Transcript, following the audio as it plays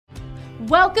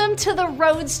Welcome to the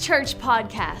Roads Church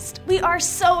podcast. We are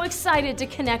so excited to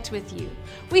connect with you.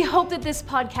 We hope that this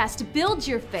podcast builds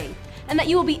your faith and that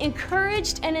you will be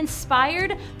encouraged and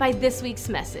inspired by this week's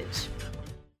message.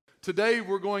 Today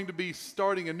we're going to be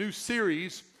starting a new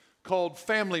series called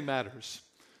Family Matters.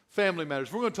 Family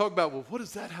Matters. We're going to talk about, well, what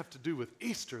does that have to do with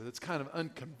Easter? That's kind of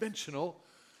unconventional,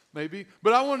 maybe.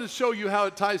 But I want to show you how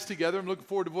it ties together. I'm looking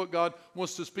forward to what God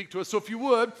wants to speak to us. So if you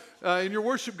would, in your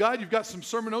worship guide, you've got some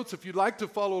sermon notes. If you'd like to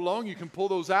follow along, you can pull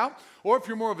those out. Or if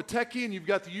you're more of a techie and you've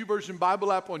got the YouVersion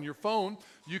Bible app on your phone,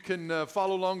 you can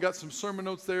follow along. Got some sermon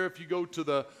notes there. If you go to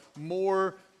the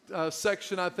More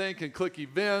section, I think, and click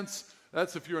Events.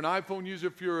 That's if you're an iPhone user.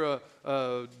 If you're a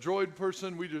Droid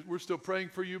person, we're still praying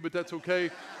for you, but that's okay.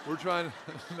 We're trying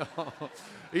to... No.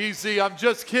 Easy, I'm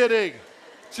just kidding.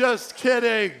 Just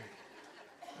kidding.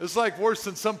 It's like worse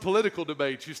than some political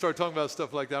debates. You start talking about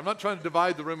stuff like that. I'm not trying to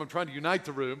divide the room. I'm trying to unite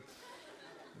the room.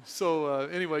 So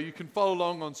anyway, you can follow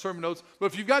along on sermon notes. But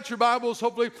if you've got your Bibles,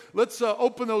 hopefully, let's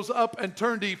open those up and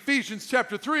turn to Ephesians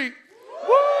chapter 3.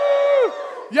 Woo!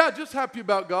 Yeah, just happy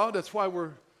about God. That's why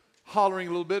we're hollering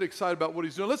a little bit, excited about what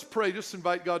He's doing. Let's pray. Just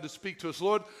invite God to speak to us.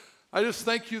 Lord, I just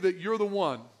thank you that you're the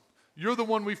one. You're the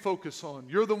one we focus on.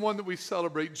 You're the one that we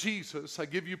celebrate. Jesus, I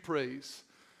give you praise.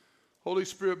 Holy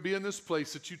Spirit, be in this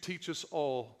place that you teach us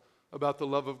all about the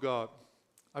love of God.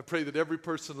 I pray that every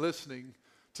person listening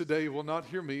today will not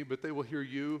hear me, but they will hear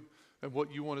you and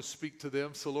what you want to speak to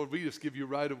them. So, Lord, we just give you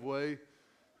right of way,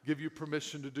 give you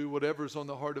permission to do whatever's on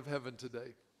the heart of heaven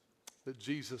today, that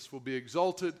Jesus will be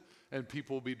exalted and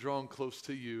people will be drawn close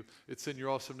to you. It's in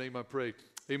your awesome name I pray.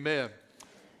 Amen.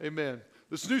 Amen.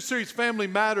 This new series, Family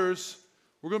Matters,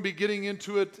 we're going to be getting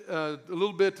into it a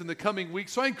little bit in the coming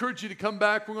weeks. So I encourage you to come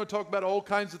back. We're going to talk about all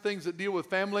kinds of things that deal with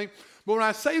family. But when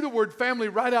I say the word family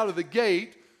right out of the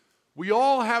gate, we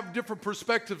all have different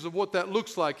perspectives of what that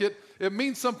looks like. It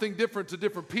means something different to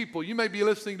different people. You may be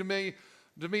listening to me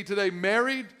today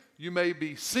married. You may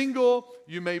be single.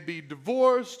 You may be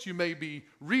divorced. You may be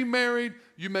remarried.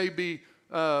 You may be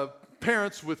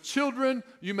parents with children.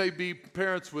 You may be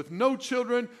parents with no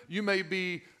children. You may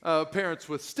be parents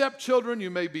with stepchildren. You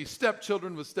may be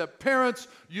stepchildren with step-parents.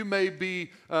 You may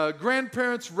be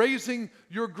grandparents raising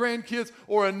your grandkids,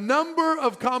 or a number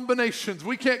of combinations.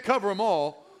 We can't cover them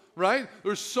all, right?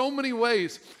 There's so many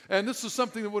ways. And this is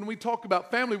something that when we talk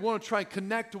about family, we want to try and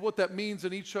connect to what that means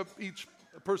in each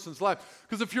person's life.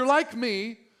 Because if you're like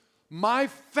me, my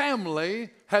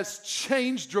family has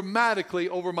changed dramatically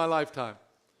over my lifetime.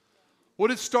 What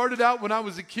it started out when I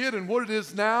was a kid and what it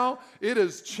is now, it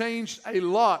has changed a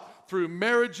lot through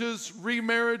marriages,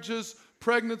 remarriages,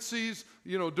 pregnancies,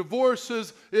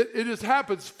 divorces. It just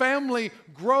happens. Family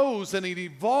grows and it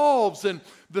evolves. And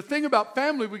the thing about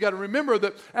family, we got to remember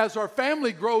that as our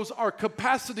family grows, our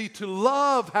capacity to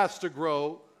love has to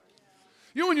grow.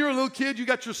 When you're a little kid, you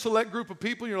got your select group of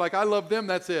people, and you're like, I love them,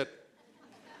 that's it.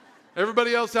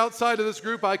 Everybody else outside of this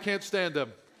group, I can't stand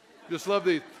them. Just love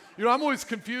these. I'm always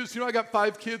confused. I got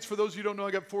 5 kids. For those of you who don't know, I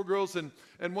got 4 girls and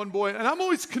 1 boy. And I'm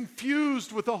always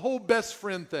confused with the whole best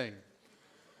friend thing.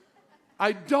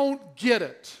 I don't get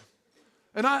it.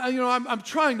 And I'm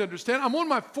trying to understand. I'm on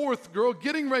my 4th girl,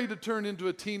 getting ready to turn into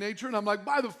a teenager. And I'm like,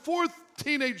 by the 4th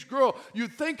teenage girl,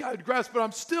 you'd think I'd grasp, but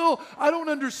I don't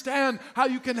understand how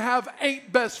you can have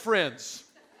 8 best friends.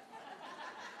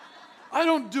 I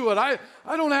don't do it. I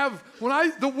don't have,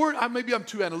 maybe I'm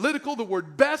too analytical. The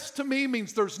word best to me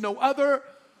means there's no other.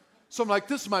 So I'm like,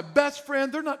 this is my best friend.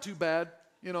 They're not too bad.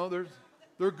 They're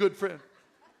a good friend.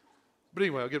 But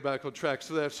anyway, I'll get back on track.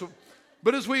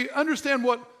 But as we understand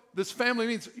what this family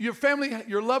means,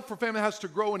 your love for family has to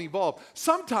grow and evolve.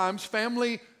 Sometimes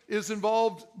family is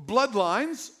involved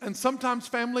bloodlines, and sometimes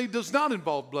family does not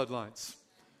involve bloodlines.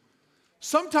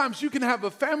 Sometimes you can have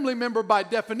a family member by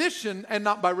definition and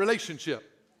not by relationship.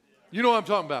 You know what I'm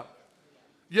talking about?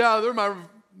 Yeah,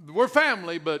 we're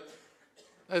family, but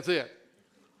that's it.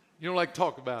 You don't like to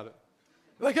talk about it.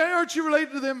 Like, hey, aren't you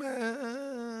related to them?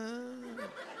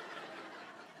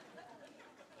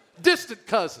 Distant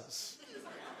cousins.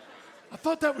 I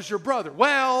thought that was your brother.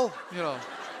 Well,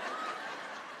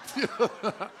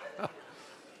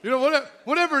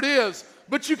 whatever it is.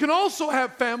 But you can also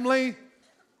have family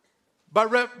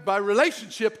by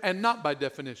relationship and not by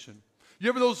definition. You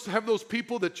ever have those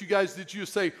people that you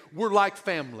say, we're like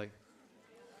family?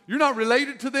 You're not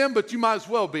related to them, but you might as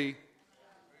well be.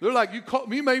 They're like,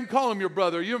 you may even call them your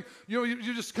brother. You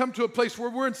just come to a place where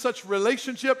we're in such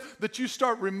relationship that you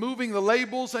start removing the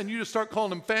labels and you just start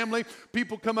calling them family.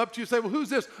 People come up to you and say, well, who's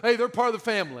this? Hey, they're part of the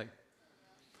family.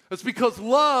 It's because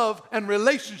love and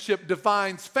relationship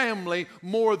defines family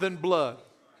more than blood.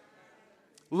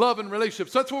 love and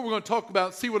relationships. So that's what we're going to talk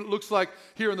about, see what it looks like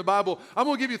here in the Bible. I'm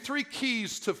going to give you 3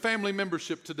 keys to family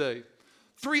membership today.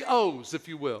 3 O's, if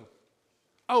you will.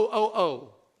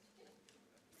 O.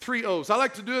 3 O's. I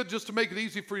like to do it just to make it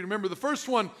easy for you to remember. The first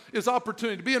one is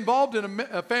opportunity. To be involved in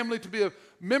a family, to be a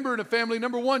member in a family,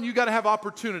 number 1, you got to have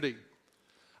opportunity.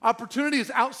 Opportunity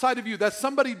is outside of you. That's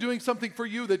somebody doing something for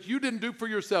you that you didn't do for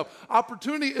yourself.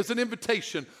 Opportunity is an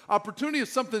invitation. Opportunity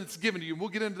is something that's given to you. We'll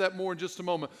get into that more in just a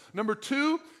moment. Number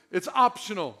 2, it's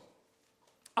optional.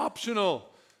 Optional.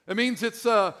 It means it's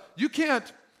you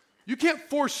can't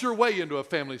force your way into a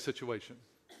family situation.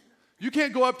 You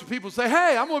can't go up to people and say,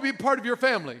 "Hey, I'm going to be a part of your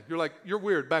family." You're like, "You're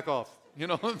weird. Back off." You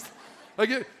know.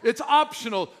 It's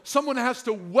optional. Someone has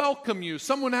to welcome you.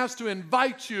 Someone has to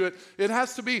invite you. It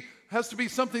has to be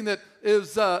something that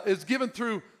is given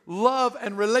through love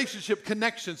and relationship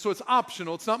connection. So it's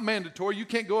optional. It's not mandatory. You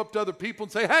can't go up to other people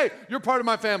and say, "Hey, you're part of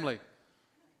my family."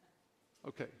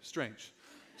 Okay, strange.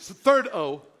 So third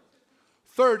O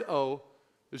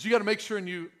is you got to make sure and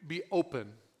you be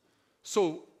open.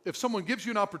 So if someone gives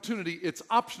you an opportunity, it's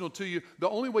optional to you. The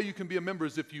only way you can be a member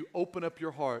is if you open up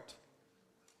your heart.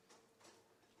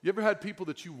 You ever had people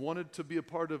that you wanted to be a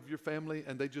part of your family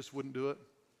and they just wouldn't do it?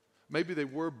 Maybe they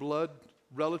were blood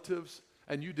relatives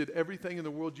and you did everything in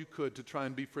the world you could to try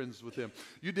and be friends with them.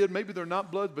 You did, maybe they're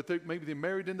not blood, but maybe they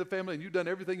married into the family and you've done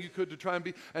everything you could to try and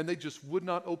be, and they just would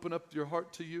not open up your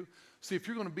heart to you. See, if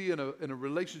you're going to be in a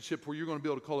relationship where you're going to be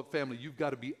able to call it family, you've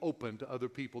got to be open to other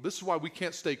people. This is why we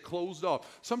can't stay closed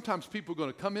off. Sometimes people are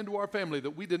going to come into our family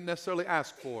that we didn't necessarily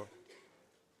ask for.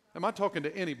 Am I talking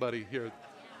to anybody here?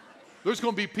 There's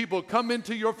going to be people come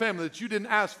into your family that you didn't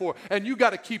ask for, and you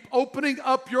got to keep opening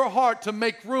up your heart to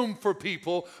make room for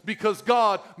people because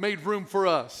God made room for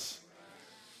us.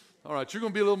 All right, you're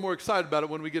going to be a little more excited about it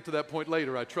when we get to that point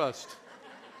later, I trust.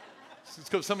 It's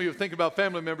because some of you think about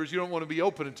family members you don't want to be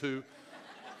open to.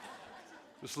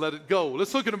 Just let it go.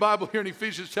 Let's look in the Bible here in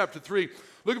Ephesians chapter 3.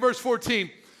 Look at verse 14.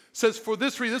 It says, "For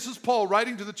this reason," this is Paul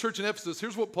writing to the church in Ephesus.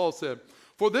 Here's what Paul said.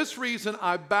 "For this reason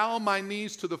I bow my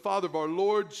knees to the Father of our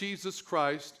Lord Jesus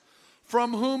Christ,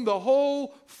 from whom the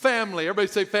whole family," everybody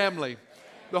say family,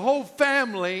 "the whole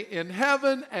family in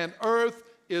heaven and earth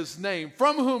is named."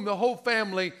 From whom the whole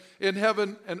family in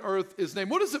heaven and earth is named.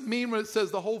 What does it mean when it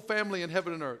says the whole family in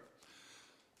heaven and earth?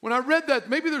 When I read that,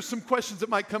 maybe there's some questions that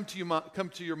might come to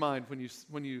your mind when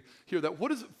you hear that.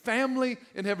 What is it, family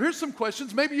in heaven? Here's some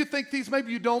questions. Maybe you think these,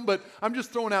 maybe you don't, but I'm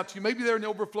just throwing out to you. Maybe they're in the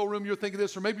overflow room, you're thinking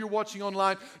this, or maybe you're watching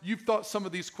online, you've thought some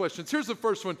of these questions. Here's the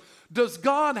first one. Does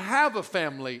God have a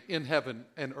family in heaven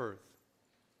and earth?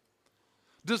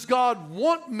 Does God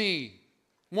want me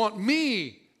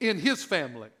in His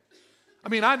family? I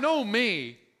mean, I know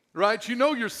me, right? You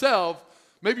know yourself.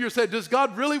 Maybe you're saying, does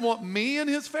God really want me in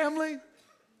His family?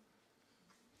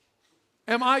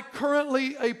 Am I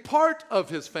currently a part of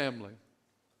His family?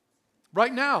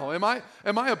 Right now, am I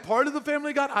a part of the family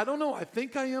of God? I don't know. I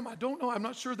think I am. I don't know. I'm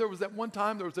not sure. There was that one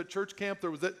time, there was that church camp,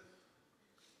 there was that.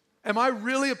 Am I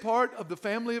really a part of the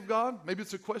family of God? Maybe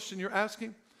it's a question you're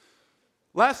asking.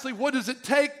 Lastly, what does it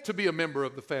take to be a member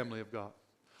of the family of God?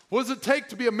 What does it take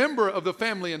to be a member of the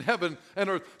family in heaven and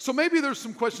earth? So maybe there's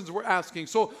some questions we're asking.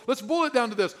 So let's boil it down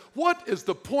to this. What is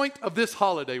the point of this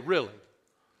holiday, really?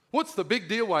 What's the big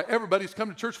deal? Why everybody's come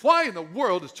to church? Why in the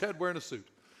world is Chad wearing a suit?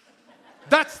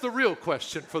 That's the real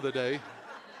question for the day.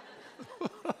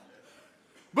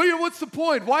 But you know, what's the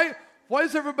point? Why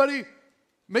is everybody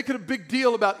making a big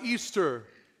deal about Easter?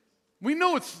 We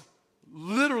know it's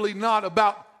literally not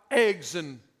about eggs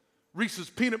and Reese's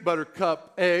peanut butter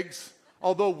cup eggs,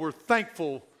 although we're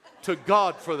thankful to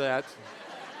God for that.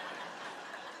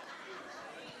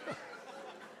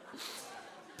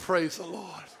 Praise the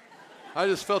Lord. I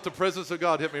just felt the presence of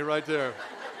God hit me right there.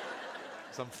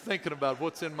 So I'm thinking about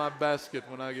what's in my basket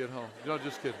when I get home. No,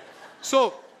 just kidding.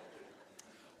 So,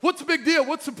 what's the big deal?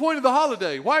 What's the point of the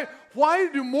holiday? Why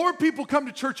do more people come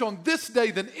to church on this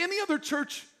day than any other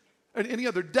church and any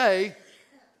other day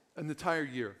in the entire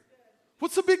year?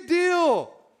 What's the big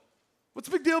deal? What's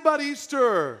the big deal about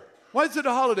Easter? Why is it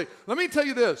a holiday? Let me tell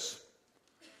you this.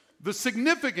 The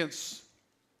significance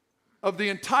of the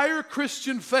entire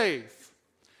Christian faith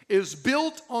is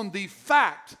built on the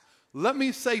fact, let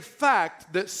me say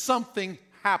fact, that something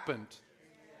happened.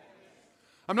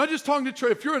 I'm not just talking to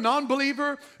church. If you're a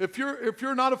non-believer, if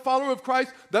you're not a follower of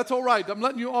Christ, that's all right. I'm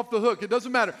letting you off the hook. It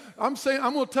doesn't matter. I'm saying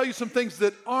I'm going to tell you some things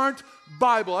that aren't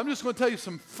Bible. I'm just going to tell you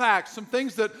some facts, some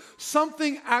things that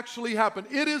something actually happened.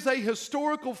 It is a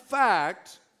historical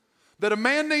fact that a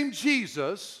man named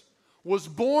Jesus was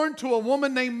born to a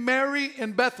woman named Mary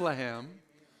in Bethlehem,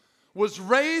 was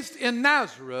raised in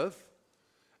Nazareth,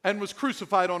 and was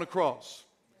crucified on a cross.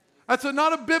 That's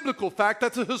not a biblical fact,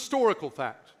 that's a historical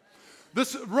fact.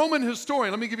 This Roman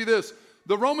historian, let me give you this.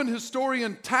 The Roman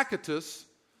historian Tacitus,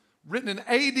 written in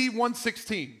AD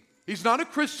 116. He's not a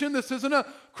Christian. This isn't a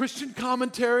Christian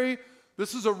commentary.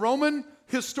 This is a Roman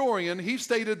historian. He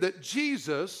stated that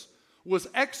Jesus was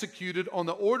executed on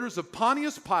the orders of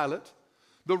Pontius Pilate,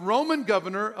 the Roman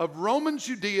governor of Roman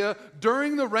Judea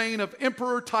during the reign of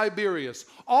Emperor Tiberius.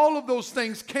 All of those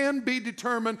things can be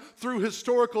determined through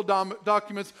historical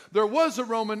documents. There was a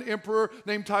Roman emperor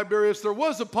named Tiberius. There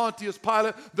was a Pontius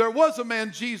Pilate. There was a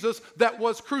man, Jesus, that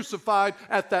was crucified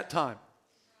at that time.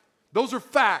 Those are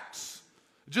facts.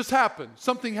 It just happened.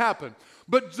 Something happened.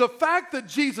 But the fact that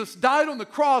Jesus died on the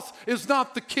cross is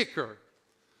not the kicker.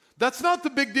 That's not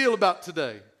the big deal about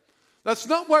today. That's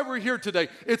not why we're here today.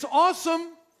 It's awesome.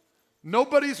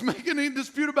 Nobody's making any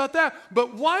dispute about that.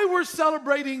 But why we're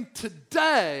celebrating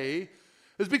today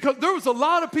is because there was a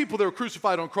lot of people that were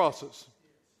crucified on crosses.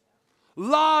 A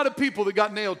lot of people that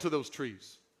got nailed to those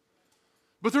trees.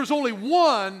 But there's only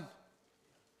one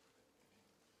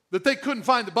that they couldn't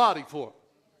find the body for.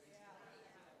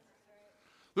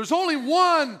 There's only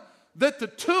one that the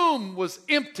tomb was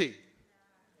empty.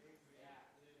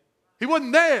 He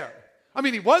wasn't there. I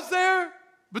mean, he was there,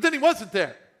 but then he wasn't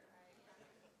there.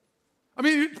 I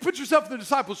mean, you put yourself in the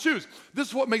disciples' shoes. This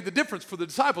is what made the difference for the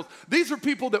disciples. These are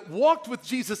people that walked with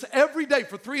Jesus every day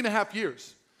for 3.5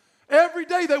 years. Every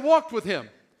day they walked with him.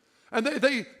 And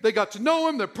they got to know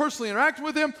him. They personally interacted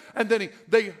with him. And then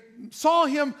they saw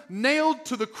him nailed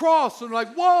to the cross. And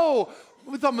like, whoa,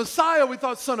 we thought Messiah. We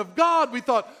thought Son of God. We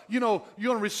thought, you're going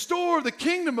to restore the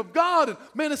kingdom of God. And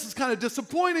man, this is kind of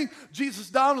disappointing.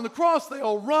 Jesus died on the cross. They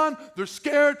all run. They're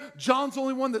scared. John's the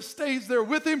only one that stays there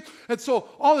with him. And so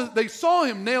they saw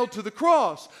him nailed to the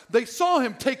cross. They saw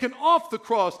him taken off the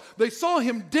cross. They saw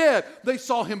him dead. They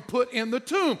saw him put in the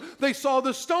tomb. They saw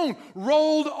the stone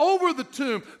rolled over the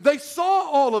tomb. They saw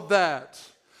all of that.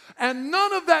 And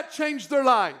none of that changed their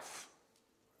life.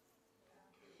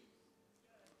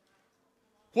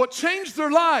 What changed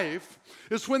their life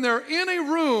is when they're in a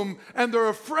room and they're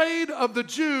afraid of the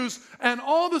Jews, and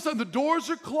all of a sudden the doors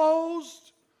are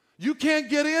closed. You can't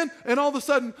get in, and all of a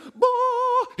sudden,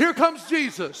 here comes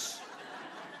Jesus.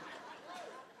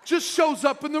 Just shows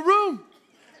up in the room.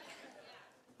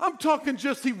 I'm talking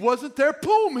just he wasn't there.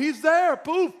 Boom, he's there.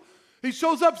 Poof. He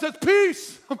shows up, says,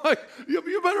 peace. I'm like,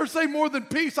 you better say more than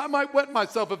peace. I might wet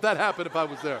myself if that happened if I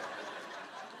was there.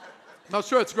 Now,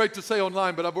 sure, it's great to say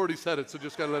online, but I've already said it, so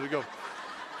just got to let it go.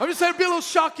 I'm just saying it'd be a little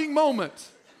shocking moment,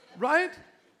 right?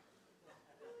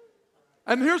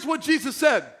 And here's what Jesus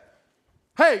said.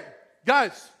 Hey,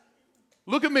 guys,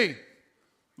 look at me.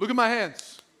 Look at my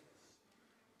hands.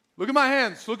 Look at my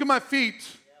hands. Look at my feet.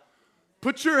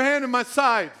 Put your hand in my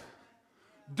side.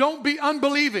 Don't be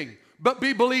unbelieving, but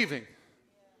be believing.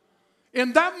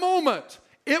 In that moment,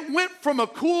 it went from a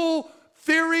cool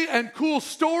theory and cool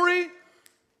story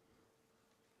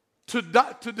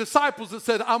to disciples that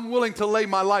said, I'm willing to lay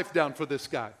my life down for this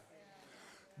guy.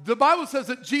 The Bible says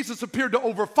that Jesus appeared to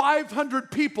over 500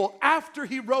 people after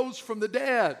he rose from the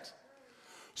dead.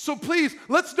 So please,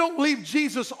 let's don't leave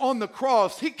Jesus on the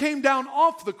cross. He came down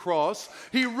off the cross.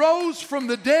 He rose from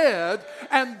the dead,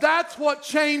 and that's what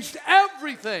changed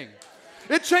everything.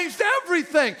 It changed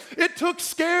everything. It took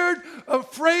scared,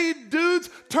 afraid dudes,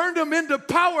 turned them into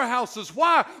powerhouses.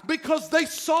 Why? Because they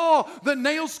saw the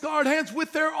nail-scarred hands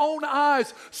with their own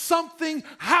eyes. Something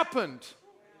happened.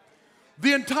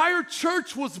 The entire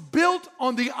church was built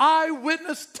on the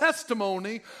eyewitness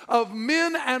testimony of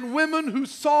men and women who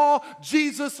saw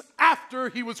Jesus after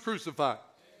he was crucified.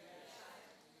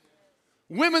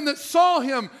 Women that saw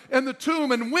him in the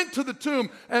tomb and went to the tomb,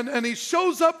 and he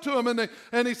shows up to them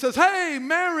and he says, hey,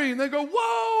 Mary. And they go,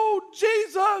 whoa,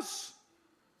 Jesus.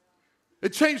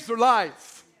 It changed their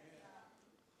life.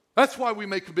 That's why we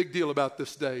make a big deal about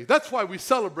this day. That's why we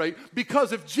celebrate,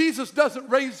 because if Jesus doesn't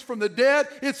raise from the dead,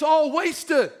 it's all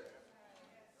wasted.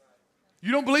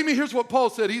 You don't believe me? Here's what Paul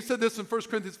said. He said this in 1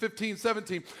 Corinthians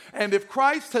 15:17. And if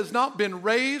Christ has not been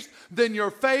raised, then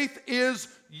your faith is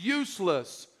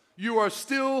useless. You are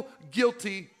still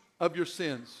guilty of your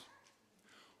sins.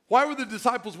 Why were the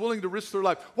disciples willing to risk their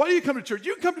life? Why do you come to church?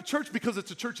 You can come to church because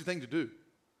it's a churchy thing to do.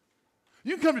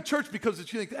 You can come to church because you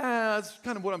think, that's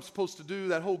kind of what I'm supposed to do,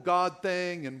 that whole God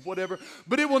thing and whatever.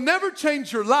 But it will never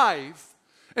change your life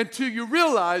until you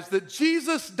realize that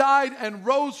Jesus died and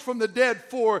rose from the dead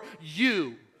for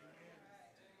you.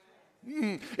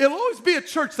 It'll always be a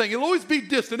church thing. It'll always be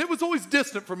distant. It was always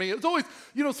distant for me. It was always,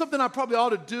 something I probably ought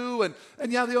to do, and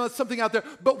it's something out there.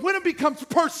 But when it becomes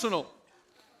personal,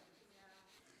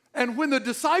 And when the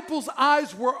disciples'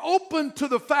 eyes were open to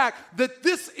the fact that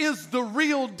this is the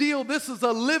real deal, this is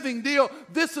a living deal,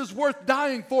 this is worth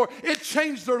dying for, it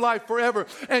changed their life forever.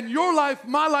 And your life,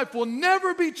 my life will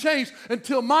never be changed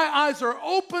until my eyes are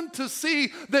open to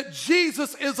see that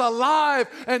Jesus is alive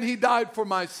and he died for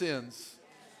my sins.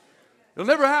 It'll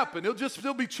never happen. It'll just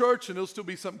still be church, and it'll still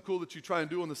be something cool that you try and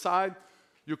do on the side.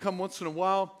 You'll come once in a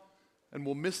while and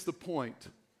we'll miss the point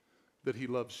that he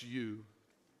loves you.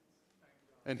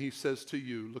 And he says to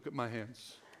you, look at my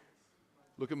hands.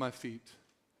 Look at my feet.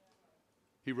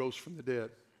 He rose from the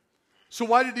dead. So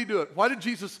why did he do it? Why did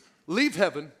Jesus leave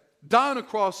heaven, die on a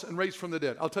cross, and raise from the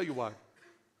dead? I'll tell you why.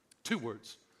 2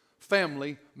 words.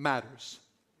 Family matters.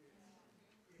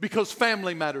 Because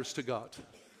family matters to God.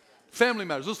 Family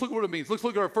matters. Let's look at what it means. Let's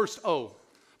look at our first O.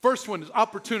 First one is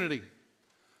opportunity.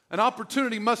 An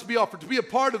opportunity must be offered. To be a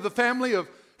part of the family of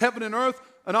heaven and earth,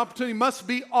 an opportunity must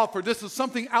be offered. This is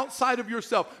something outside of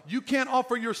yourself. You can't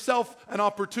offer yourself an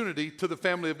opportunity to the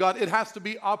family of God. It has to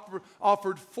be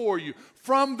offered for you.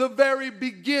 From the very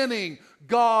beginning,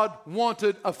 God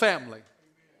wanted a family.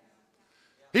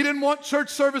 He didn't want church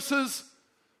services,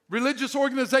 religious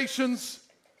organizations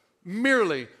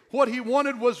merely. What he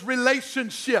wanted was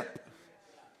relationship.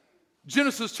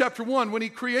 Genesis chapter 1, when he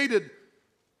created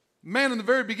man in the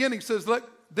very beginning, says,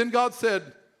 then God said,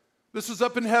 this is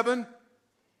up in heaven.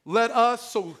 Let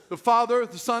us, so the Father,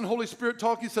 the Son, Holy Spirit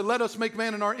talk. He said, let us make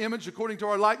man in our image according to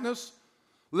our likeness.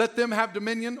 Let them have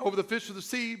dominion over the fish of the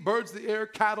sea, birds of the air,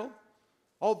 cattle,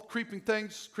 all the creeping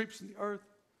things, creeps in the earth.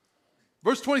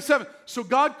 Verse 27, so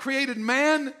God created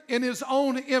man in his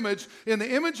own image. In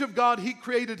the image of God, he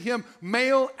created him.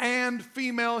 Male and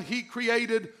female, he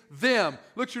created them.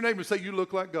 Look at your neighbor and say, you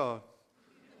look like God.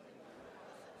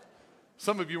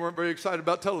 Some of you weren't very excited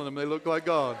about telling them they look like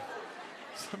God.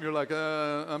 Some of you are like,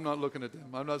 I'm not looking at them.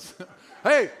 I'm not.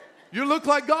 Hey, you look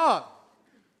like God.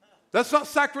 That's not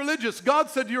sacrilegious. God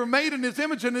said you were made in his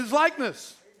image and his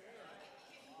likeness.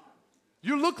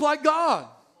 You look like God.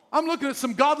 I'm looking at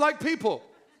some God-like people.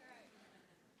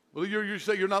 Well, you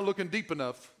say you're not looking deep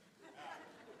enough.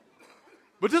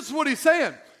 But this is what he's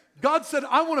saying. God said,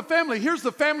 I want a family. Here's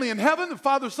the family in heaven, the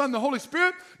Father, Son, the Holy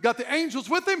Spirit. Got the angels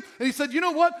with him. And he said, you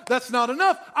know what? That's not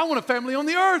enough. I want a family on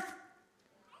the earth.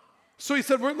 So he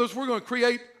said, we're going to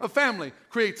create a family.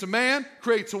 Creates a man,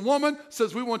 creates a woman,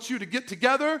 says we want you to get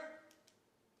together.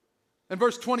 And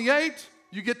verse 28,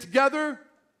 you get together.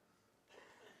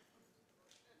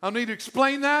 I don't need to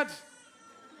explain that.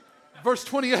 Verse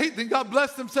 28, then God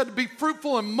blessed them, said to be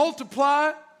fruitful and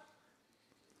multiply.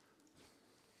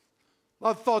 A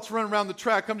lot of thoughts running around the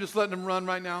track. I'm just letting them run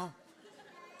right now.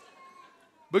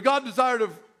 But God desired a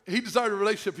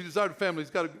relationship. He desired a family. He's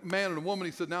got a man and a woman.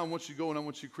 He said, now I want you to go and I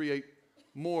want you to create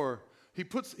more. He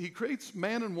creates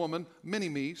man and woman,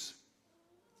 mini-me's,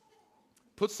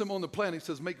 puts them on the planet. He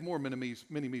says, make more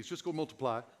mini-me's. Just go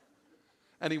multiply.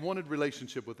 And he wanted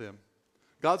relationship with them.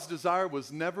 God's desire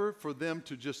was never for them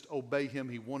to just obey him.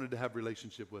 He wanted to have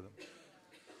relationship with him.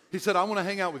 He said, I want to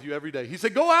hang out with you every day. He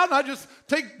said, go out and I just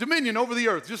take dominion over the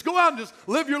earth. Just go out and just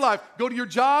live your life. Go to your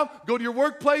job, go to your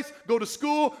workplace, go to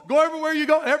school, go everywhere you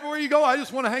go. Everywhere you go, I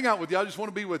just want to hang out with you. I just want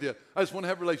to be with you. I just want to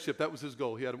have a relationship. That was his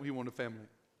goal. He wanted a family.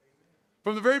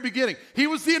 From the very beginning, he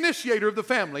was the initiator of the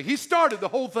family. He started the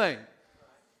whole thing.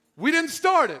 We didn't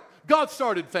start it. God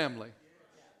started family.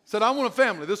 Said, I want a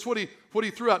family. This is what he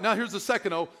threw out. Now here's the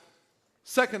second O.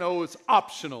 Second O is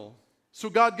optional. So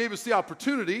God gave us the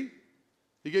opportunity.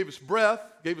 He gave us breath,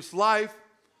 gave us life,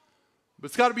 but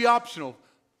it's got to be optional.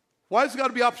 Why has it got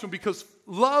to be optional? Because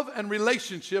love and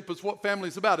relationship is what family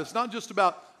is about. It's not just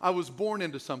about I was born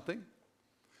into something.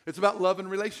 It's about love and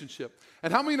relationship.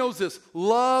 And how many knows this?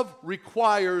 Love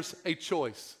requires a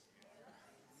choice.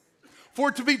 For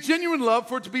it to be genuine love,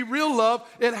 for it to be real love,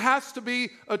 it has to be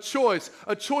a choice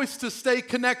to stay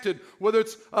connected, whether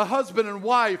it's a husband and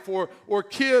wife or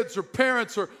kids or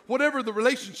parents or whatever the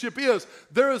relationship is.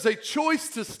 There is a choice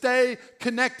to stay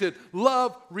connected.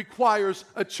 Love requires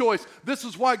a choice. This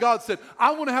is why God said,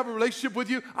 I want to have a relationship with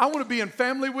you. I want to be in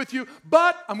family with you,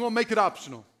 but I'm going to make it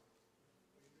optional.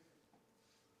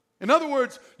 In other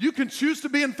words, you can choose to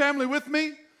be in family with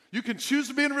me. You can choose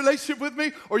to be in a relationship with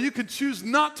me, or you can choose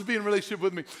not to be in a relationship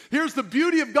with me. Here's the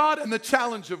beauty of God and the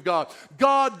challenge of God.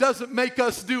 God doesn't make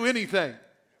us do anything.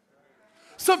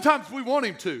 Sometimes we want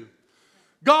him to.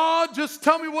 God, just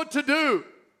tell me what to do.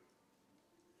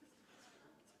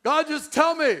 God, just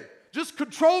tell me. Just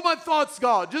control my thoughts,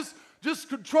 God. Just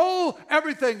control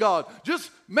everything, God.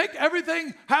 Just make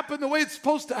everything happen the way it's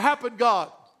supposed to happen, God.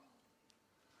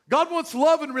 God wants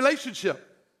love and relationship.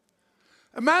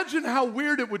 Imagine how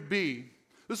weird it would be.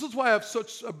 This is why I have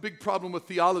such a big problem with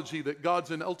theology, that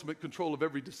God's in ultimate control of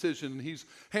every decision, and he's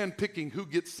handpicking who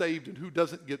gets saved and who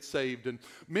doesn't get saved. And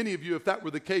many of you, if that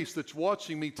were the case that's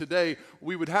watching me today,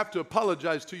 we would have to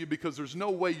apologize to you, because there's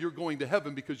no way you're going to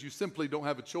heaven, because you simply don't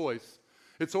have a choice.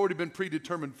 It's already been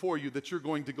predetermined for you that you're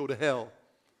going to go to hell.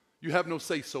 You have no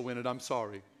say-so in it. I'm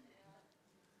sorry.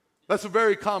 That's a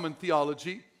very common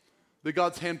theology, that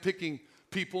God's handpicking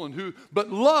people and who. But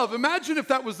love, imagine if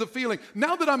that was the feeling.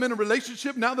 Now that I'm in a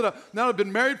relationship, now that I've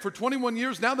been married for 21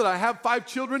 years, now that I have 5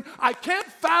 children, I can't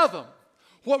fathom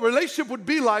what relationship would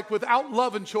be like without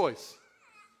love and choice.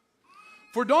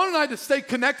 For Dawn and I to stay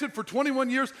connected for 21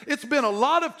 years, it's been a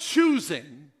lot of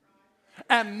choosing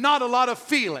and not a lot of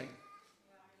feeling.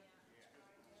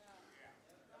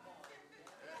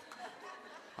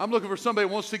 I'm looking for somebody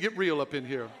who wants to get real up in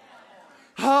here.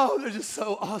 Oh, they're just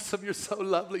so awesome. You're so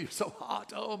lovely. You're so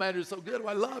hot. Oh, man, you're so good. Oh,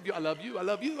 I love you. I love you. I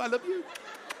love you. I love you.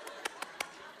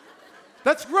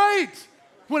 That's great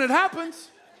when it happens.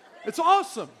 It's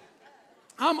awesome.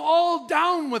 I'm all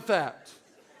down with that.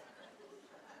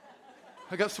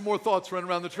 I got some more thoughts running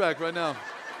around the track right now.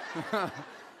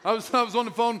 I was on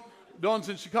the phone. Dawn's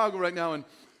in Chicago right now,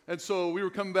 and so we were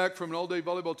coming back from an all-day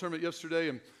volleyball tournament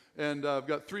yesterday, and I've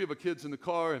got 3 of the kids in the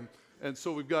car, and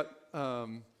so we've got...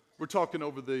 we're talking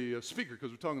over the speaker,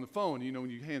 because we're talking on the phone, when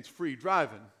you're hands-free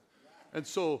driving. And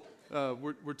so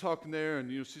we're talking there,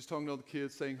 and she's talking to all the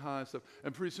kids, saying hi and stuff.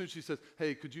 And pretty soon she says,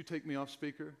 "Hey, could you take me off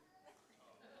speaker?"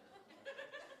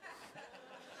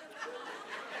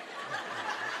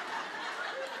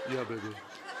 Yeah, baby.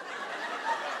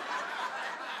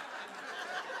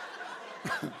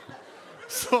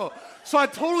 So I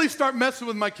totally start messing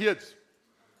with my kids.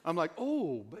 I'm like,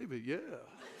 "Oh, baby, yeah.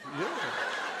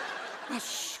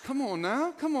 Come on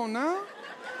now.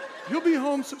 You'll be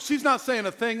home soon." She's not saying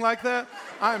a thing like that.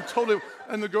 I am totally,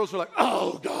 and the girls are like,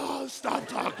 "Oh, God, stop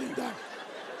talking down."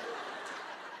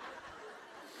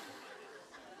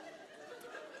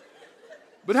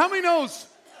 But how many knows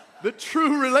that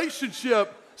true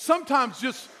relationship sometimes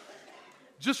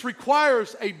just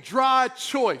requires a dry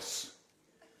choice?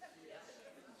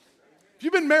 If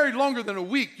you've been married longer than a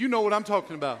week, you know what I'm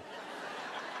talking about.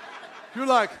 You're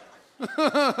like,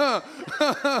 I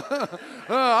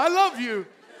love you.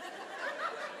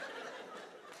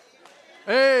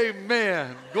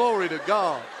 Amen. Glory to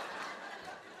God.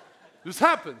 This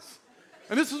happens.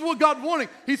 And this is what God wanted.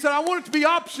 He said, I want it to be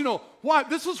optional. Why?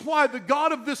 This is why the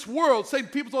God of this world, Satan,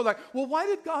 people are like, well, why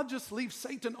did God just leave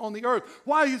Satan on the earth?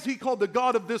 Why is he called the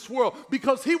God of this world?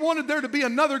 Because he wanted there to be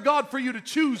another God for you to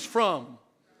choose from.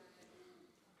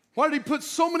 Why did he put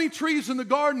so many trees in the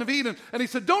Garden of Eden? And he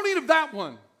said, don't eat of that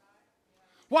one.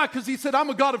 Why? Because he said, I'm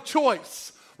a God of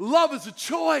choice. Love is a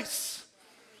choice.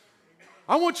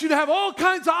 I want you to have all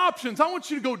kinds of options. I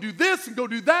want you to go do this and go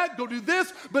do that, go do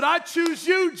this, but I choose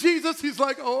you, Jesus. He's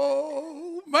like,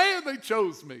 oh, man, they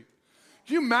chose me.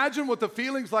 Can you imagine what the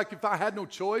feeling's like if I had no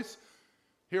choice?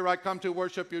 Here I come to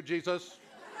worship you, Jesus.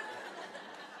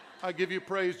 I give you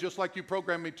praise just like you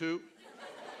programmed me to.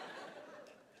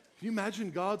 Can you imagine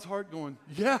God's heart going,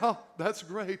 yeah, that's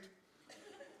great.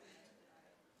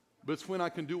 But it's when I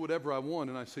can do whatever I want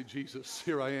and I say, Jesus,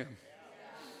 here I am.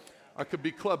 I could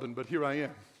be clubbing, but here I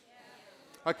am.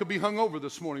 I could be hungover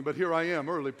this morning, but here I am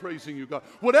early praising you, God.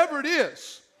 Whatever it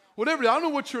is, I don't know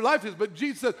what your life is, but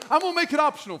Jesus says, I'm going to make it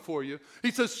optional for you.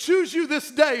 He says, choose you this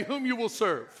day whom you will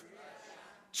serve.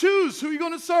 Choose who you're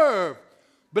going to serve.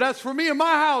 But as for me and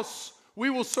my house, we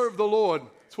will serve the Lord.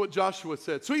 That's what Joshua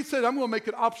said. So he said, I'm going to make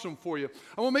it optional for you.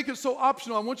 I'm going to make it so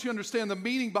optional. I want you to understand the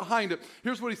meaning behind it.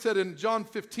 Here's what he said in John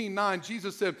 15:9.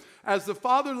 Jesus said, as the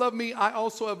Father loved me, I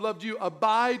also have loved you.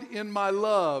 Abide in my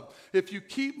love. If you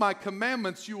keep my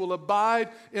commandments, you will abide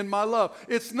in my love.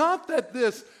 It's not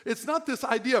this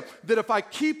idea that if I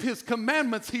keep his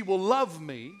commandments, he will love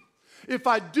me. If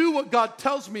I do what God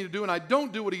tells me to do and I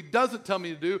don't do what he doesn't tell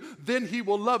me to do, then he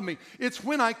will love me. It's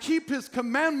when I keep his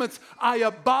commandments, I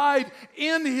abide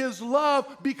in his love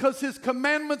because his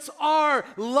commandments are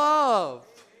love.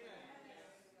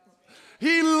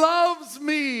 He loves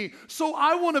me. So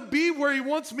I want to be where he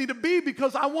wants me to be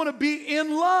because I want to be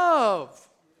in love.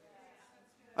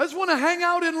 I just want to hang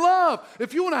out in love.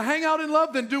 If you want to hang out in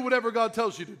love, then do whatever God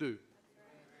tells you to do.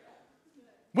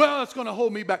 Well, that's going to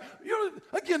hold me back.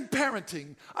 Again,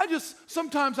 parenting.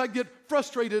 Sometimes I get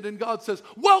frustrated and God says,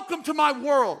 welcome to my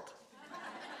world.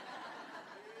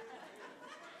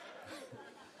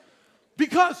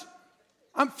 Because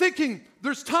I'm thinking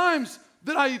there's times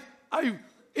that I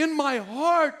in my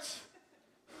heart,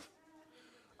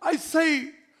 I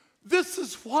say, this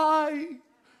is why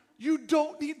you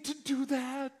don't need to do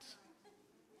that.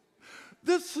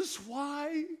 This is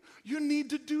why you need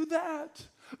to do that.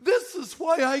 This is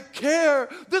why I care.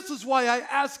 This is why I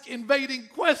ask invading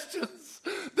questions.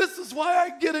 This is why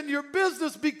I get in your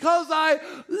business, because I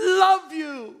love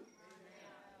you.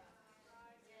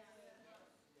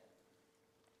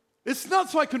 It's not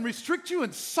so I can restrict you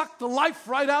and suck the life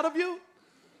right out of you.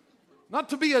 Not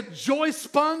to be a joy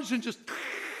sponge and just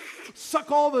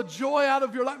suck all the joy out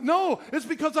of your life. No, it's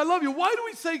because I love you. Why do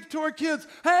we say to our kids,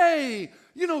 hey,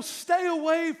 stay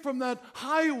away from that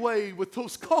highway with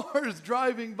those cars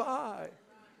driving by?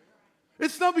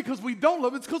 It's not because we don't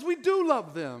love them, it's because we do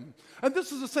love them. And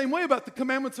this is the same way about the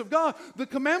commandments of God. The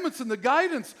commandments and the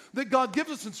guidance that God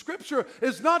gives us in Scripture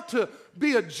is not to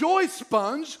be a joy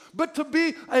sponge, but to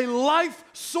be a life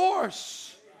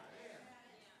source.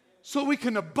 So we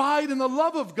can abide in the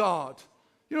love of God.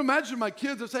 Imagine my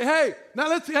kids that say, hey, now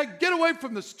let's get away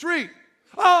from the street.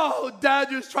 Oh, Dad,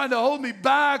 you're just trying to hold me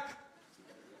back.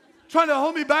 Trying to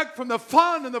hold me back from the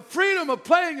fun and the freedom of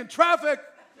playing in traffic.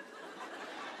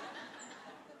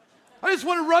 I just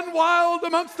want to run wild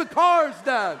amongst the cars,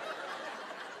 Dad.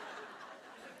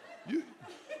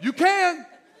 You can.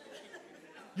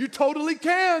 You totally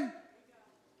can.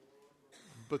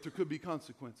 But there could be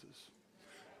consequences.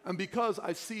 And because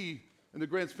I see in the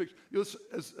grand picture,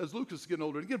 as Lucas is getting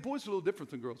older, and again, boys are a little different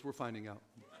than girls, we're finding out.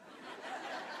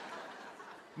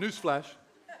 Newsflash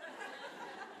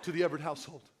to the Everett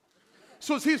household.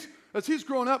 So as he's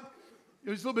growing up,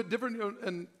 he's a little bit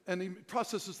different, and he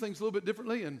processes things a little bit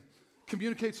differently and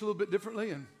communicates a little bit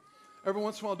differently. And every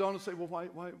once in a while, Dawn will say, well,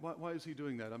 why is he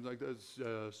doing that? I'm like, that's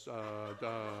just,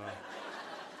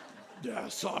 yeah,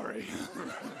 sorry.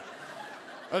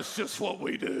 That's just what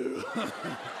we do.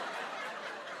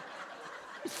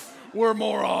 We're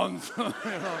morons.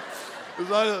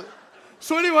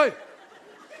 So anyway,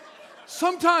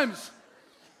 sometimes,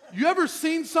 you ever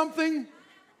seen something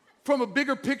from a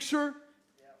bigger picture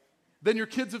than your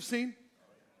kids have seen?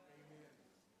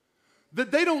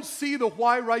 That they don't see the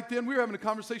why right then. We were having a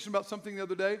conversation about something the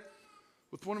other day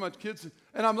with one of my kids,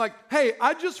 and I'm like, hey,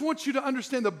 I just want you to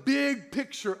understand the big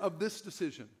picture of this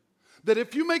decision. That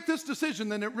if you make this decision,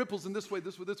 then it ripples in this way,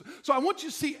 this way, this way. So I want you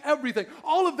to see everything,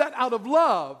 all of that out of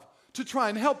love, to try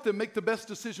and help them make the best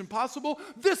decision possible.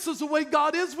 This is the way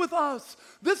God is with us.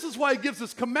 This is why He gives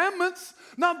us commandments,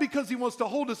 not because He wants to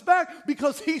hold us back,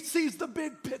 because He sees the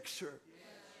big picture.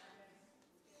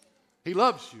 He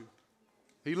loves you.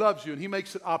 He loves you, and He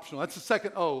makes it optional. That's the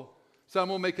second O. So I'm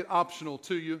going to make it optional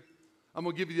to you. I'm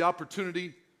going to give you the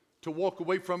opportunity to walk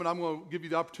away from it. I'm going to give you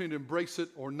the opportunity to embrace it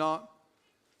or not.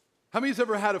 How many has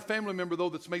ever had a family member, though,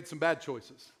 that's made some bad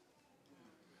choices?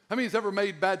 How many has ever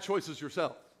made bad choices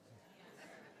yourself?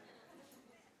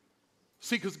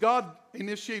 See, because God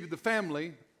initiated the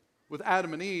family with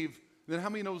Adam and Eve, then how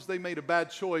many knows they made a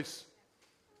bad choice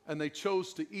and they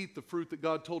chose to eat the fruit that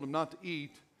God told them not to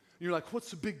eat? And you're like, what's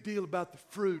the big deal about the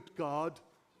fruit, God?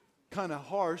 Kind of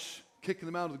harsh, kicking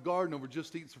them out of the garden over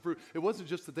just eating some fruit. It wasn't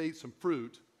just that they ate some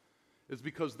fruit. It's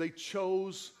because they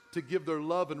chose to give their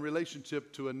love and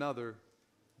relationship to another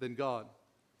than God.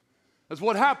 As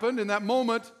what happened in that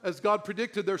moment, as God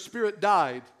predicted, their spirit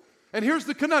died. And here's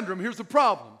the conundrum, here's the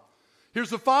problem. Here's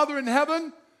the Father in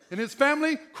heaven and His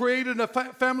family, created a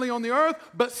family on the earth,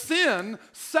 but sin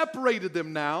separated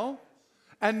them now.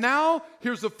 And now,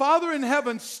 here's the Father in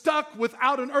heaven stuck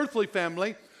without an earthly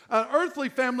family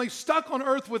stuck on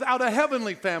earth without a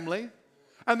heavenly family.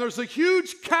 And there's a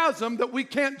huge chasm that we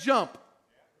can't jump.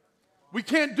 We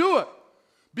can't do it.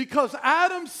 Because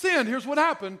Adam sinned, here's what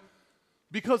happened.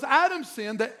 Because Adam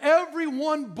sinned, that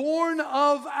everyone born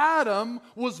of Adam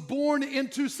was born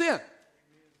into sin.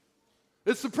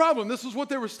 It's the problem. This is what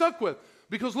they were stuck with.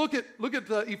 Because look at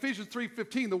Ephesians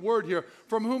 3:15, the word here,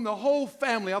 from whom the whole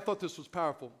family, I thought this was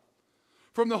powerful.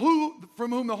 From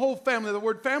whom the whole family, the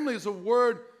word family is a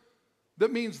word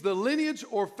that means the lineage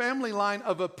or family line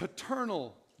of a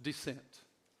paternal descent.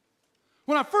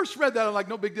 When I first read that, I'm like,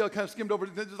 no big deal. I kind of skimmed over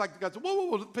it. Just like the guy said,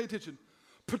 whoa, pay attention.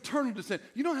 Paternal descent.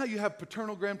 You know how you have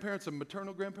paternal grandparents and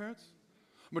maternal grandparents?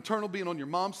 Maternal being on your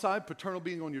mom's side, paternal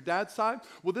being on your dad's side.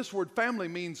 Well, this word family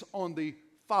means on the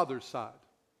father's side.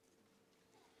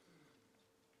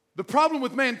 The problem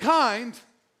with mankind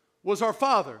was our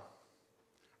father.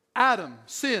 Adam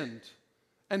sinned,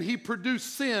 and he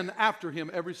produced sin after him,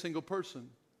 every single person.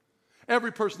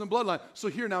 Every person in the bloodline. So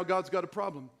here now, God's got a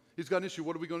problem. He's got an issue.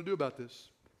 What are we going to do about this?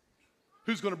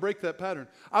 Who's going to break that pattern?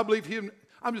 I believe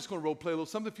I'm just going to role play a little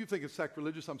something. If you think it's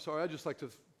sacrilegious, I'm sorry. I just like to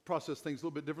process things a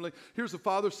little bit differently. Here's the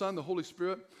Father, Son, the Holy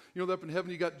Spirit. You know, up in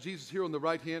heaven, you got Jesus here on the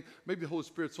right hand. Maybe the Holy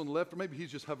Spirit's on the left, or maybe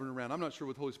He's just hovering around. I'm not sure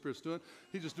what the Holy Spirit's doing.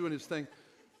 He's just doing His thing.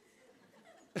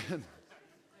 And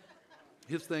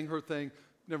his thing, her thing.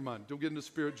 Never mind. Don't get into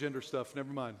spirit, gender stuff.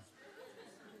 Never mind.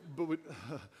 But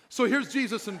so here's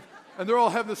Jesus, and they're all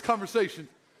having this conversation.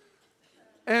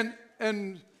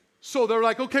 And so they're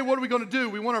like, okay, what are we going to do?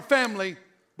 We want our family,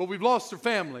 but we've lost our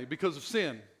family because of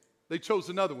sin. They chose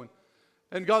another one.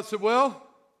 And God said, well,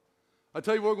 I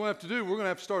tell you what we're going to have to do. We're going to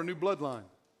have to start a new bloodline.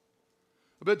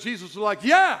 I bet Jesus was like,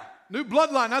 yeah, new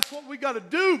bloodline. That's what we got to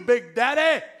do, Big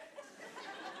Daddy.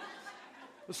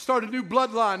 Let's start a new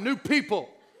bloodline, new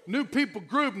people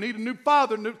group, need a new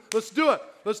father. Let's do it.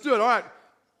 All right,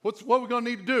 what are we going to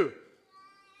need to do?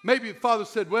 Maybe the father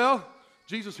said, well,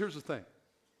 Jesus, here's the thing.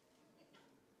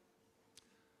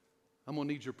 I'm going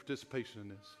to need your participation in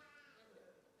this.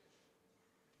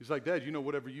 He's like, Dad, you know,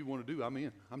 whatever you want to do, I'm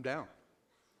in. I'm down.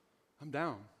 I'm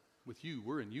down with you.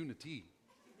 We're in unity.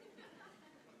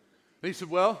 And he said,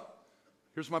 well,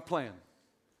 here's my plan.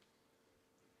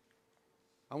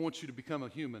 I want you to become a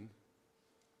human,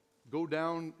 go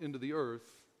down into the earth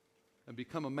and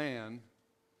become a man,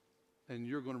 and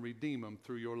you're going to redeem them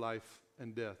through your life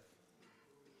and death.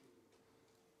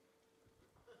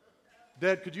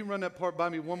 Dad, could you run that part by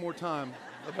me one more time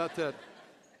about that?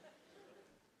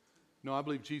 No, I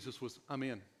believe Jesus was, I'm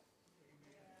in.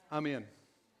 I'm in.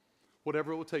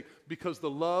 Whatever it will take. Because the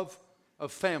love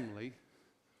of family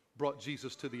brought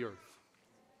Jesus to the earth.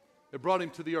 It brought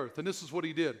him to the earth. And this is what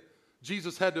he did.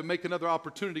 Jesus had to make another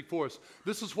opportunity for us.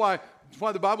 This is why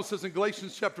the Bible says in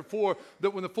Galatians chapter 4 that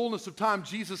when the fullness of time,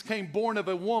 Jesus came born of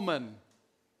a woman.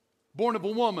 Born of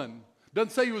a woman.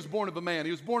 Doesn't say he was born of a man.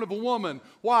 He was born of a woman.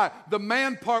 Why? The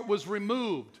man part was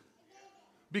removed.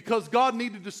 Because God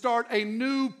needed to start a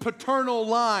new paternal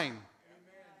line.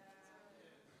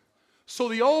 So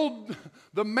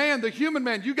the man, the human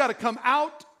man, you got to come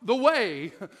out the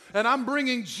way, and I'm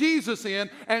bringing Jesus in,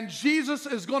 and Jesus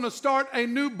is going to start a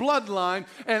new bloodline,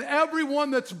 and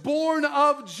everyone that's born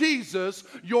of Jesus,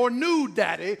 your new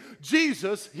daddy,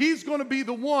 Jesus, he's going to be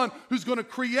the one who's going to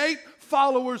create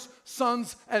followers,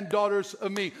 sons and daughters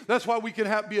of me. That's why we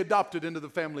can be adopted into the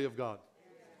family of God.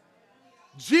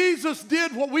 Jesus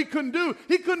did what we couldn't do.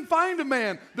 He couldn't find a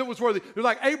man that was worthy. They're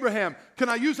like, Abraham, can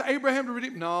I use Abraham to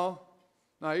redeem? No,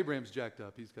 Abraham's jacked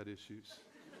up. He's got issues.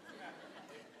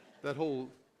 That whole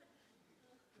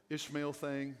Ishmael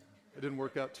thing, it didn't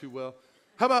work out too well.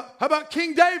 How about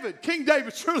King David? King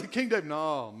David, surely King David.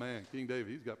 No, man, King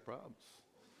David, he's got problems.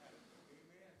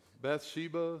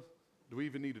 Bathsheba, do we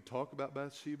even need to talk about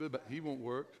Bathsheba? But he won't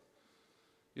work.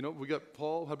 You know, we got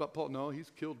Paul. How about Paul? No,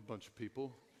 he's killed a bunch of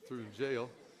people, threw in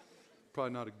jail.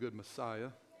 Probably not a good Messiah.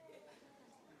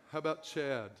 How about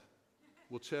Chad?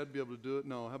 Will Chad be able to do it?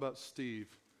 No. How about Steve?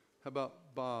 How about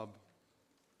Bob?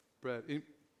 Brad?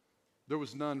 There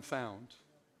was none found.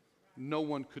 No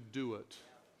one could do it.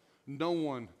 No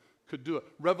one could do it.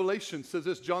 Revelation says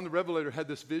this. John the Revelator had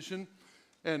this vision,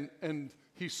 and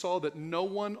he saw that no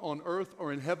one on earth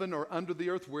or in heaven or under the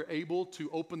earth were able to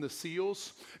open the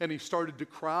seals, and he started to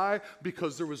cry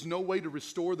because there was no way to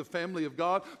restore the family of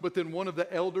God. But then one of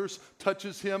the elders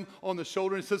touches him on the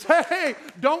shoulder and says, hey,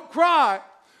 don't cry.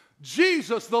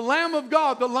 Jesus, the Lamb of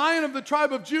God, the Lion of the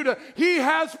tribe of Judah, he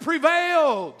has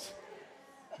prevailed.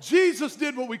 Jesus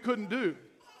did what we couldn't do.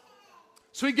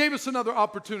 So he gave us another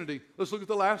opportunity. Let's look at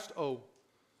the last O.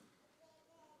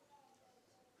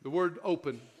 The word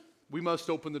open. We must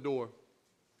open the door.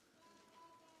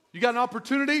 You got an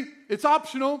opportunity? It's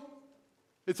optional.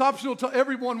 It's optional to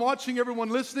everyone watching, everyone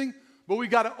listening, but we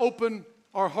got to open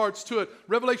our hearts to it.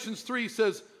 Revelations 3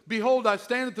 says, behold, I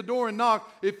stand at the door and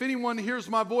knock. If anyone hears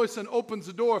my voice and opens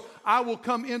the door, I will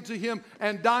come into him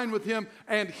and dine with him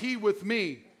and he with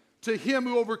me. To him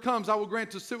who overcomes, I will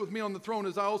grant to sit with me on the throne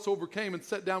as I also overcame and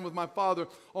sat down with my Father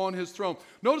on his throne.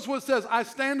 Notice what it says, I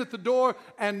stand at the door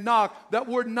and knock. That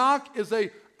word knock is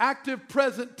a active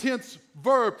present tense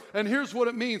verb. And here's what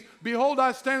it means. Behold,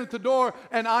 I stand at the door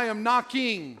and I am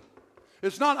knocking.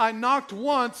 It's not I knocked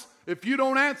once. If you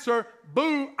don't answer,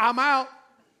 boo, I'm out.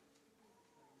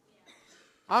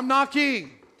 I'm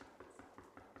knocking.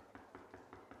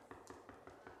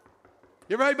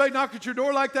 You ever had anybody knock at your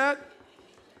door like that?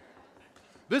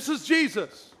 This is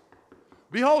Jesus.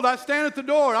 Behold, I stand at the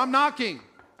door. I'm knocking.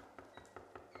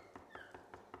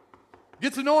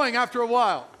 Gets annoying after a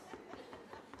while.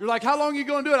 You're like, how long are you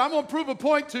going to do it? I'm going to prove a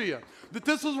point to you. That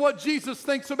this is what Jesus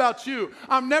thinks about you.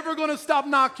 I'm never going to stop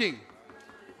knocking.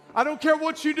 I don't care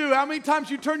what you do, how many times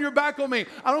you turn your back on me.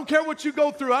 I don't care what you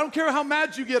go through. I don't care how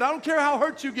mad you get. I don't care how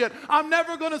hurt you get. I'm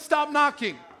never going to stop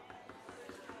knocking.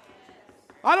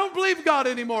 I don't believe God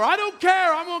anymore. I don't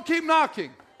care. I'm going to keep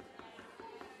knocking.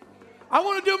 I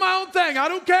want to do my own thing. I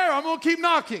don't care. I'm going to keep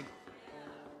knocking.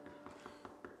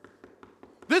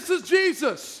 This is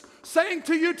Jesus saying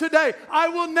to you today, I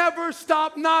will never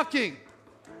stop knocking.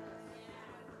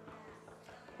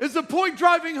 Is the point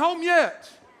driving home yet?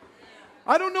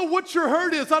 I don't know what your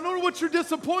hurt is. I don't know what your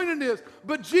disappointment is.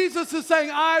 But Jesus is saying,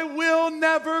 I will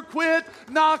never quit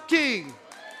knocking.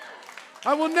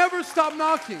 I will never stop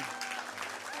knocking.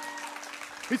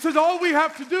 He says all we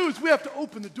have to do is we have to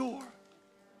open the door.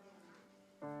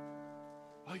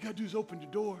 All you got to do is open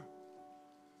your door.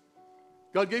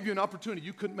 God gave you an opportunity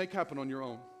you couldn't make happen on your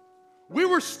own. We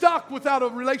were stuck without a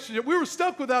relationship. We were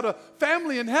stuck without a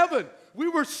family in heaven. We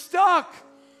were stuck.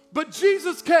 But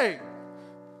Jesus came.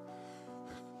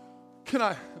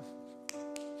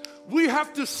 We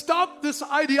have to stop this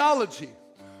ideology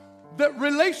that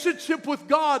relationship with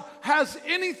God has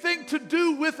anything to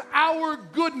do with our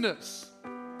goodness.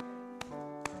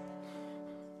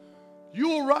 You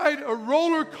will ride a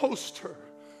roller coaster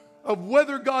of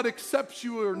whether God accepts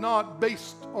you or not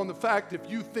based on the fact if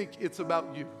you think it's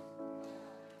about you.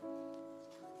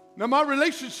 Now my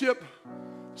relationship,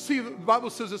 see, the Bible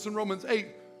says this in Romans 8,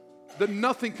 that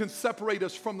nothing can separate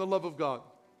us from the love of God.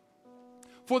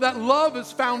 For that love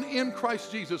is found in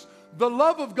Christ Jesus. The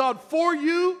love of God for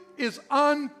you is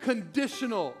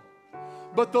unconditional.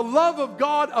 But the love of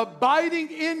God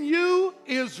abiding in you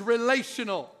is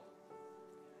relational.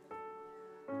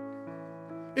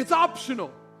 It's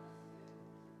optional.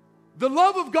 The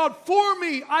love of God for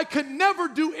me, I can never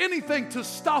do anything to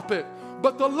stop it.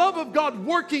 But the love of God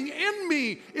working in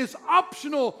me is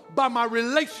optional by my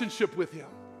relationship with Him.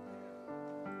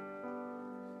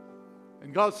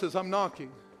 And God says, I'm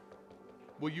knocking.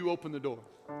 Will you open the door?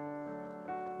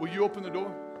 Will you open the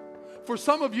door? For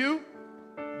some of you,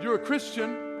 you're a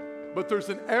Christian, but there's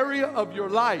an area of your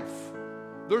life.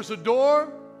 There's a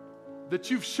door that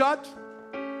you've shut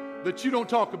that you don't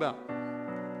talk about.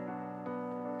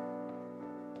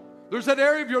 There's that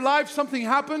area of your life, something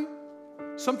happened,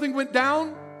 something went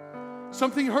down,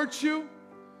 something hurt you,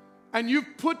 and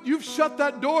you've shut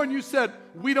that door and you said,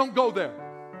 we don't go there.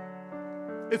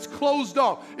 It's closed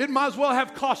off. It might as well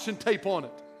have caution tape on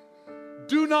it.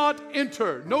 Do not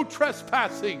enter. No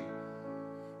trespassing.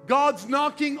 God's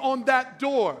knocking on that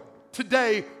door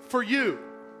today for you.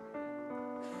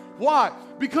 Why?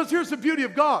 Because here's the beauty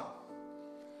of God.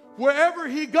 Wherever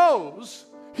He goes,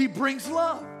 He brings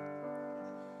love.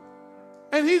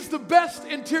 And He's the best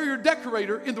interior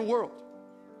decorator in the world.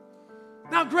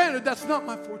 Now, granted, that's not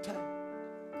my forte.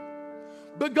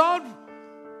 But God,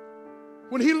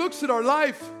 when He looks at our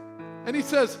life and He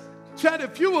says, Chad,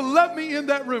 if you will let me in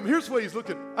that room, here's what He's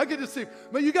looking at. I can just see,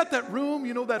 man, you got that room,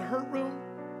 you know, that hurt room?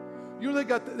 You know,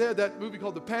 they had that movie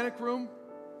called The Panic Room?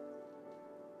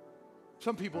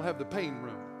 Some people have the pain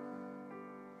room,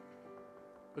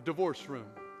 a divorce room,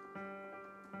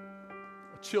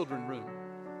 a children room,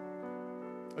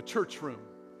 a church room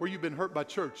where you've been hurt by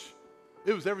church.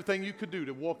 It was everything you could do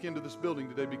to walk into this building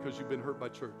today because you've been hurt by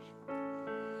church.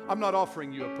 I'm not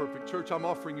offering you a perfect church. I'm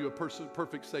offering you a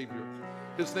perfect Savior.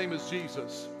 His name is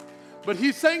Jesus. But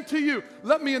He's saying to you,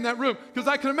 let me in that room. Because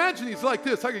I can imagine He's like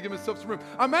this. I can give myself some room.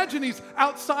 I imagine He's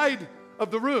outside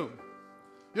of the room.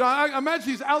 You know, I imagine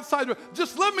He's outside.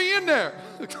 Just let me in there.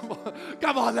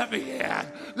 Come on, let me in.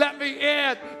 Let me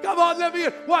in. Come on, let me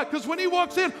in. Why? Because when He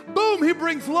walks in, boom, He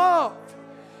brings love.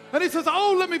 And He says,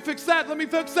 oh, let me fix that. Let me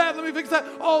fix that. Let me fix that.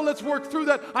 Oh, let's work through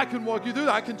that. I can walk you through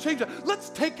that. I can change that. Let's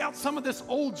take out some of this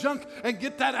old junk and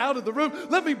get that out of the room.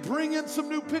 Let me bring in some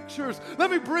new pictures. Let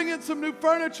me bring in some new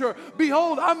furniture.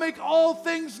 Behold, I make all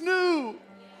things new.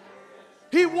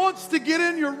 He wants to get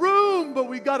in your room, but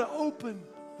we got to open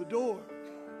the door.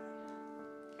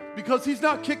 Because He's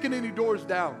not kicking any doors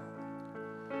down.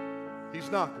 He's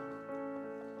knocking.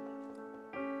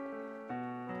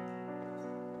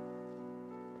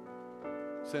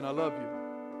 Saying, I love you.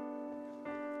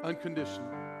 Unconditional.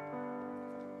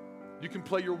 You can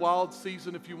play your wild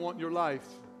season if you want in your life.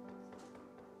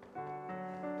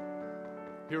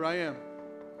 Here I am.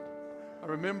 I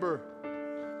remember,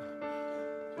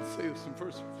 let's say this in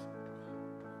first.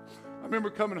 I remember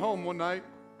coming home one night.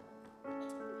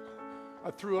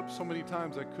 I threw up so many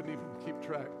times I couldn't even keep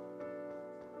track.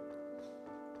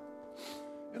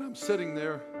 And I'm sitting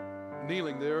there,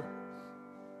 kneeling there.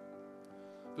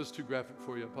 If this is too graphic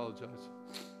for you, I apologize.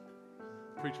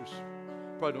 Preachers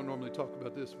probably don't normally talk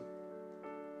about this, but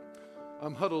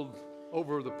I'm huddled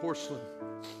over the porcelain.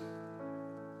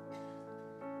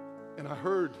 And I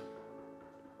heard,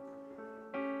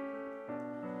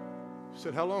 he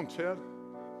said, how long, Chad?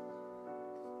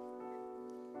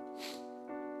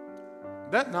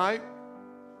 That night,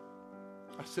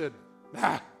 I said,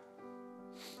 nah.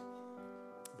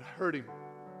 But I heard him.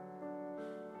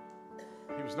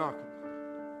 He was knocking.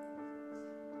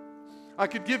 I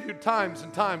could give you times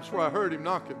and times where I heard him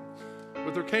knocking.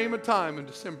 But there came a time in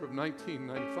December of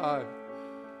 1995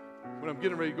 when I'm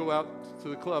getting ready to go out to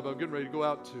the club. I'm getting ready to go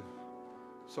out to,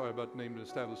 sorry about the name of the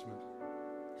establishment,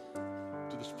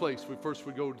 to this place. First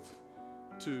we'd go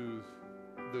to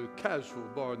the casual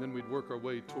bar, and then we'd work our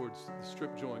way towards the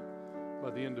strip joint by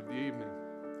the end of the evening.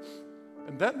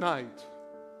 And that night,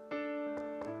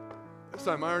 as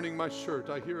I'm ironing my shirt,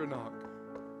 I hear a knock.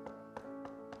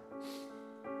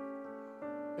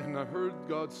 And I heard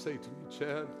God say to me,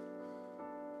 Chad,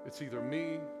 it's either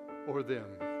me or them.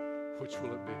 Which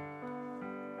will it be?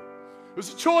 It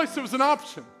was a choice. It was an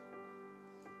option.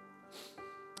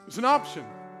 It was an option.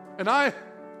 And I,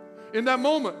 in that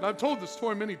moment, and I've told this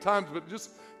story many times, but it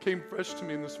just came fresh to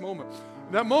me in this moment.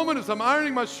 In that moment, as I'm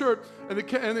ironing my shirt, and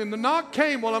the knock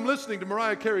came while I'm listening to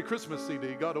Mariah Carey Christmas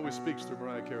CD. God always speaks through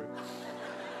Mariah Carey.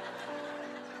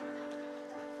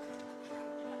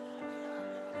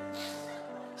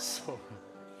 So,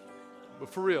 but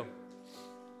for real,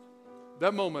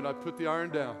 that moment I put the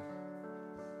iron down.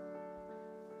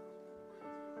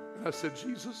 And I said,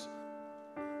 Jesus,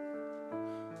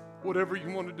 whatever you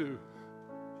want to do,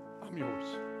 I'm yours.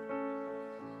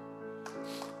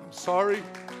 I'm sorry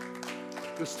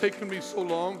it's taken me so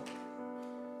long,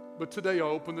 but today I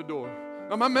opened the door.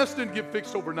 Now, my mess didn't get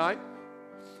fixed overnight.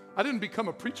 I didn't become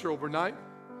a preacher overnight.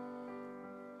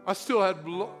 I still had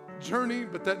a journey,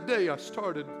 but that day I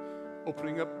started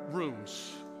opening up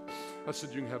rooms. I said,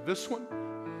 you can have this one.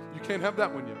 You can't have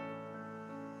that one yet.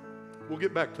 We'll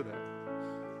get back to that.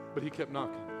 But he kept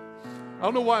knocking. I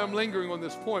don't know why I'm lingering on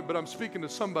this point, but I'm speaking to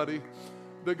somebody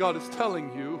that God is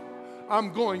telling you,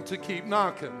 I'm going to keep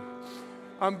knocking.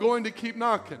 I'm going to keep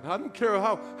knocking. I don't care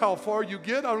how far you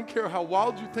get. I don't care how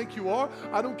wild you think you are.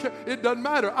 I don't care. It doesn't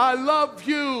matter. I love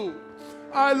you.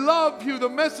 I love you. The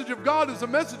message of God is a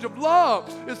message of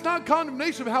love. It's not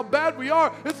condemnation of how bad we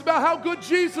are. It's about how good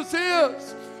Jesus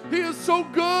is. He is so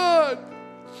good.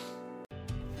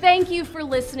 Thank you for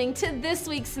listening to this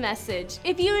week's message.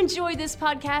 If you enjoyed this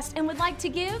podcast and would like to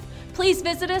give, please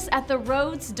visit us at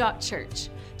theroads.church.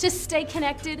 To stay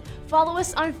connected, follow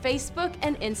us on Facebook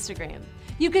and Instagram.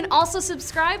 You can also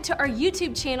subscribe to our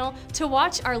YouTube channel to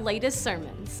watch our latest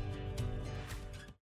sermons.